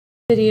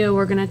Video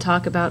we're going to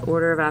talk about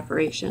order of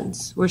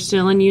operations. We're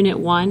still in Unit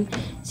 1,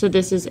 so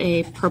this is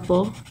a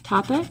purple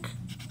topic.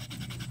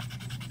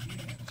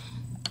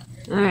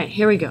 Alright,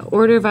 here we go.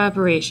 Order of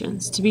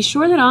operations. To be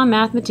sure that all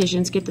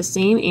mathematicians get the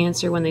same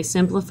answer when they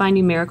simplify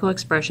numerical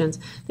expressions,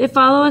 they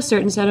follow a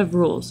certain set of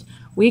rules.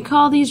 We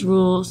call these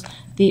rules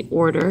the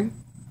order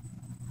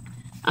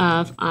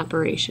of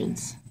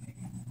operations.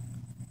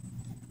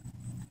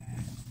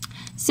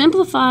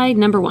 Simplify,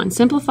 number 1,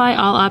 simplify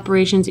all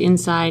operations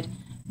inside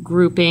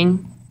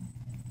grouping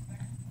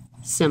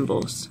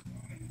symbols.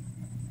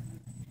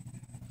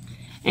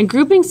 And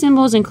grouping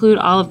symbols include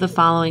all of the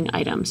following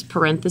items: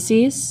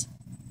 parentheses,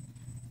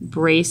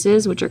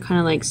 braces, which are kind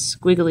of like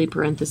squiggly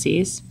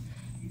parentheses,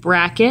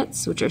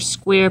 brackets, which are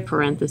square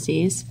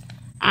parentheses,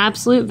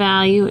 absolute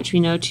value, which we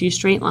know 2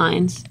 straight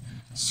lines,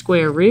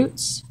 square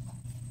roots,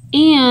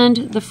 and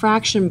the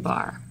fraction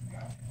bar.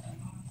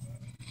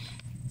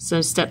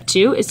 So step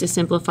 2 is to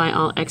simplify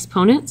all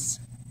exponents.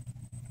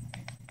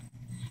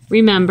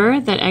 Remember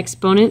that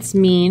exponents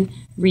mean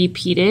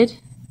repeated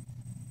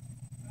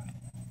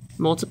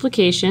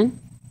multiplication.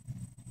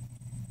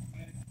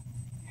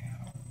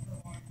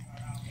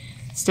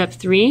 Step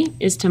 3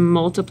 is to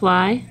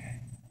multiply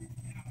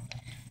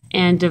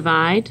and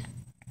divide.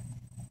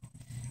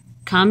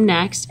 Come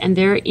next, and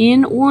they're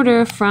in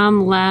order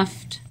from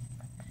left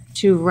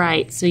to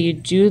right, so you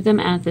do them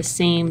at the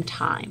same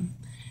time.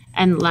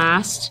 And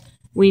last,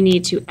 we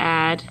need to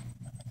add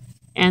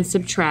and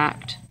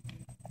subtract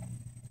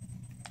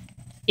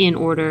in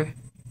order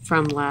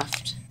from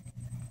left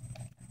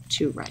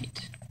to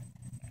right.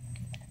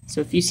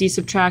 So if you see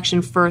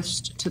subtraction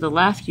first to the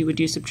left, you would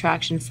do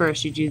subtraction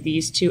first. You do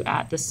these two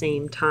at the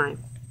same time.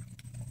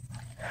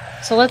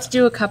 So let's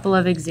do a couple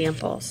of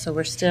examples. So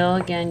we're still,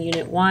 again,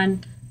 Unit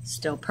 1,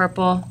 still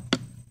purple.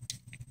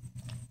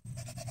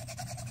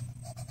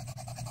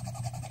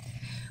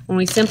 When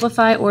we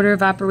simplify order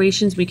of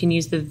operations, we can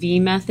use the V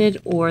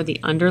method or the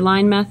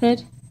underline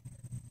method.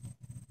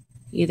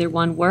 Either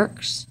one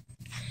works.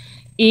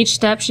 Each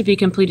step should be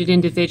completed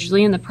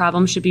individually, and the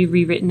problem should be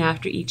rewritten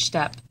after each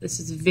step.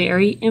 This is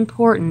very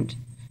important,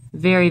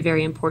 very,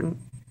 very important,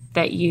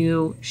 that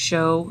you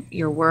show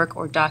your work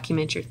or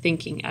document your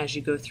thinking as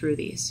you go through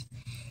these.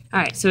 All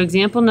right, so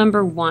example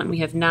number 1, we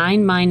have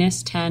 9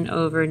 minus 10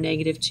 over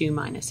negative 2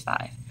 minus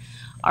 5.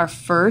 Our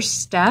first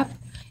step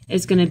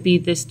is going to be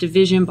this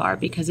division bar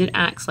because it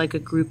acts like a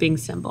grouping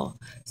symbol.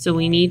 So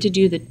we need to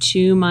do the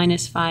 2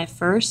 minus 5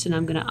 first, and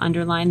I'm going to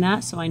underline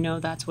that so I know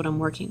that's what I'm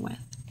working with.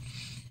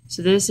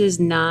 So this is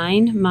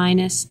 9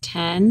 minus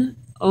 10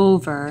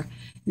 over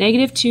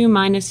negative 2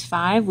 minus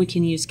 5. We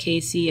can use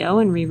KCO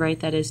and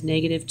rewrite that as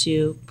negative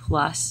 2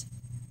 plus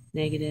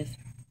negative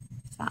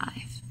 5.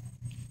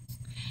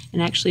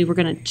 And actually, we're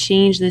going to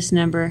change this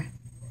number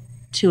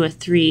to a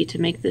 3 to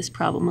make this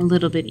problem a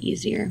little bit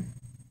easier.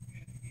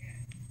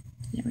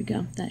 There we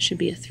go. That should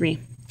be a 3.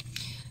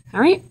 All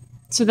right.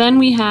 So then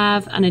we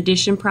have an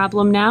addition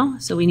problem now.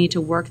 So we need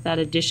to work that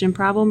addition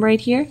problem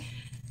right here.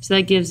 So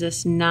that gives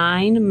us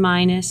 9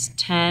 minus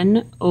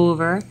 10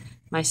 over,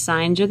 my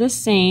signs are the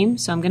same,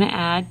 so I'm going to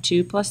add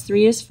 2 plus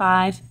 3 is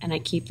 5, and I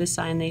keep the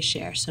sign they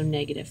share, so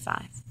negative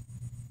 5.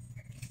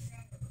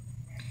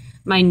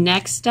 My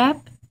next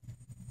step,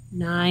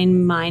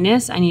 9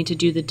 minus, I need to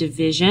do the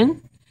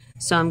division,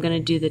 so I'm going to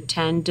do the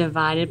 10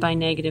 divided by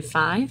negative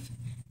 5.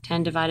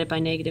 10 divided by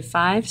negative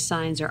 5,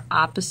 signs are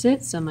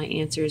opposite, so my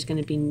answer is going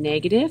to be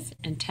negative,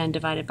 and 10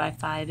 divided by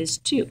 5 is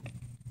 2.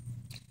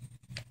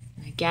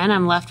 Again,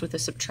 I'm left with a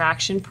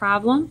subtraction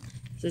problem.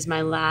 This is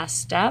my last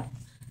step,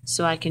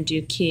 so I can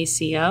do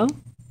KCO,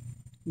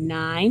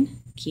 9,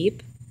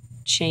 keep,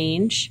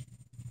 change,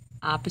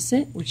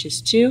 opposite, which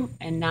is 2,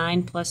 and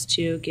 9 plus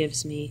 2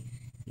 gives me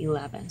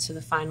 11. So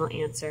the final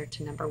answer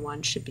to number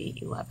 1 should be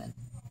 11.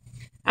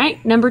 All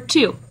right, number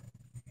 2.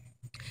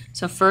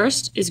 So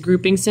first is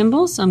grouping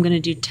symbols, so I'm going to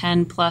do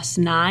 10 plus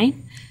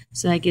 9.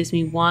 So that gives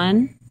me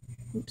 1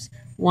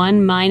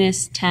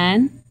 minus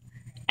 10,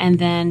 and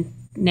then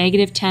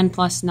negative 10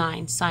 plus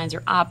 9. Signs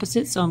are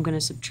opposite, so I'm going to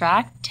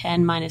subtract.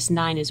 10 minus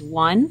 9 is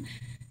 1,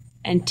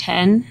 and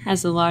 10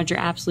 has the larger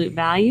absolute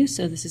value,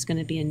 so this is going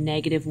to be a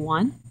negative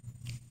 1.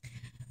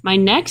 My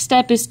next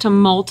step is to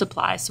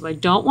multiply, so I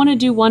don't want to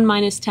do 1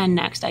 minus 10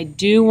 next. I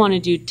do want to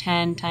do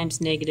 10 times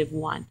negative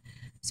 1.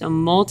 So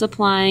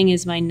multiplying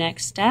is my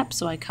next step,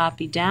 so I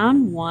copy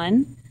down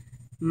 1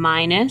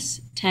 minus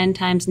 10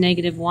 times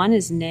negative 1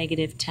 is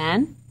negative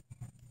 10.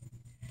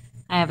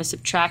 I have a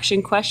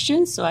subtraction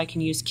question, so I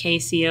can use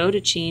KCO to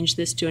change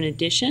this to an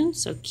addition.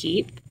 So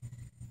keep,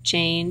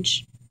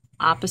 change,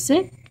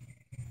 opposite.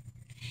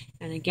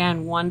 And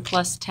again, 1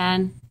 plus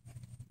 10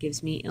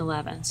 gives me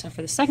 11. So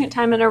for the second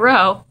time in a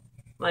row,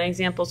 my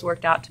examples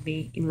worked out to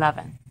be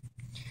 11.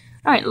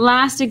 All right,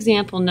 last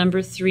example,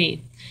 number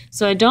 3.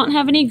 So I don't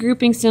have any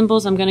grouping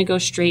symbols. I'm going to go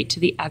straight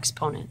to the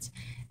exponents.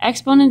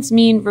 Exponents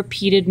mean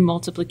repeated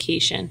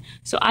multiplication.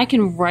 So I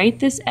can write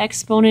this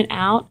exponent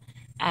out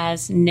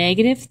as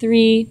negative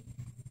 3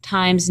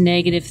 times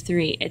negative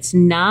 3. It's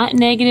not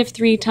negative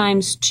 3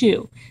 times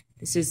 2.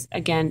 This is,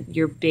 again,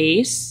 your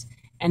base,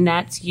 and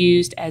that's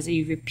used as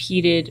a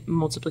repeated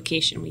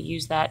multiplication. We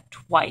use that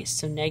twice.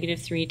 So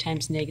 -3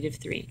 times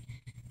 -3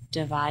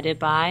 divided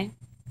by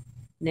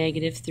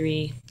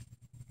 -3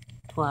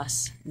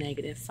 plus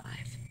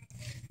 -5.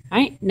 All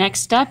right,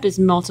 next step is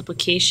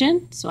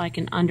multiplication. So I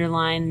can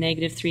underline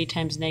 -3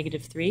 times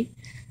 -3.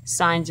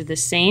 Signs are the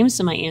same,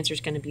 so my answer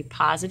is going to be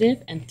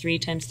positive, and 3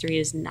 times 3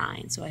 is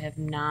 9. So I have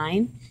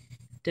 9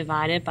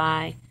 divided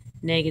by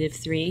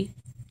 -3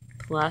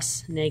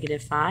 plus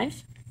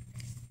 -5.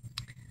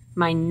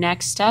 My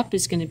next step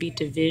is going to be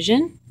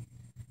division.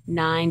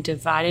 9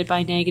 divided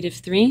by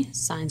 -3.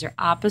 Signs are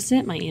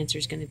opposite. My answer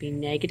is going to be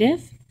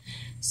negative.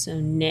 So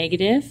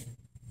negative,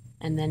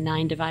 and then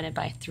 9 divided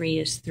by 3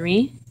 is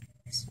 3.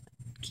 So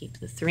keep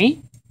the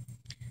 3.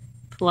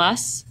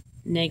 Plus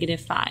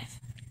 -5.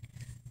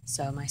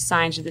 So my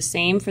signs are the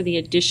same for the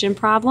addition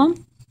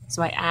problem.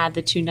 So I add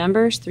the two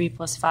numbers. 3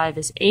 plus 5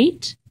 is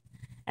 8.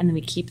 And then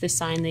we keep the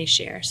sign they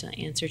share. So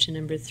the answer to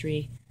number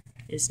 3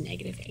 is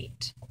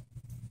 -8.